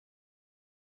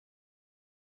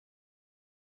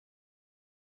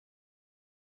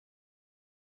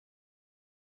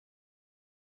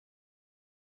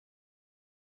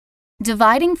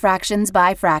Dividing fractions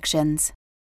by fractions.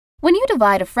 When you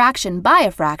divide a fraction by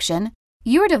a fraction,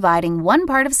 you're dividing one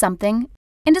part of something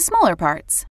into smaller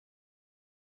parts.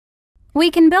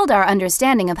 We can build our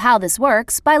understanding of how this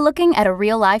works by looking at a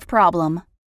real-life problem.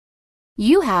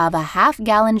 You have a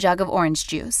half-gallon jug of orange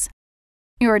juice.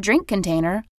 Your drink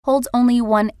container holds only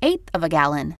 1/8 of a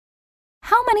gallon.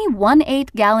 How many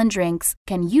 1/8 gallon drinks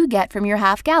can you get from your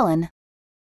half-gallon?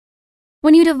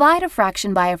 When you divide a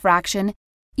fraction by a fraction,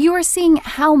 you are seeing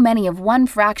how many of one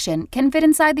fraction can fit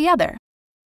inside the other.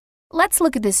 Let's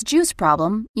look at this juice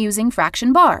problem using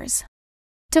fraction bars.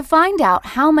 To find out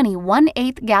how many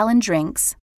 1/8 gallon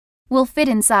drinks will fit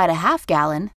inside a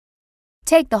half-gallon,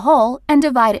 take the whole and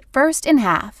divide it first in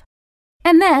half,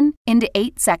 and then into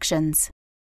 8 sections.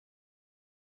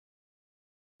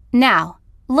 Now,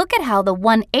 look at how the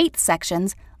 1/8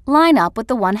 sections line up with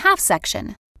the 1/2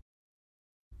 section.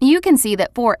 You can see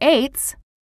that 4/8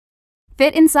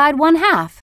 fit inside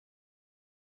 1/2.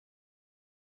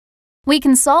 We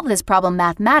can solve this problem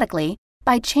mathematically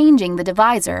by changing the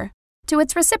divisor to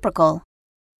its reciprocal.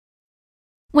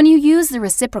 When you use the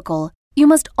reciprocal, you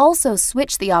must also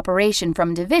switch the operation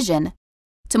from division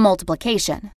to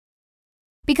multiplication.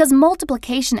 Because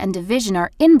multiplication and division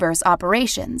are inverse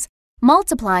operations,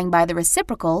 multiplying by the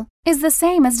reciprocal is the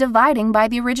same as dividing by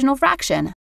the original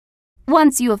fraction.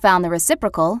 Once you have found the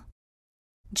reciprocal,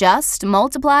 just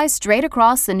multiply straight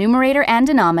across the numerator and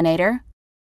denominator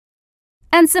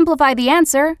and simplify the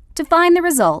answer to find the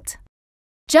result.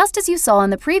 Just as you saw in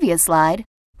the previous slide,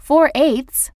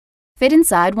 4/8 fit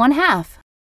inside 1/2.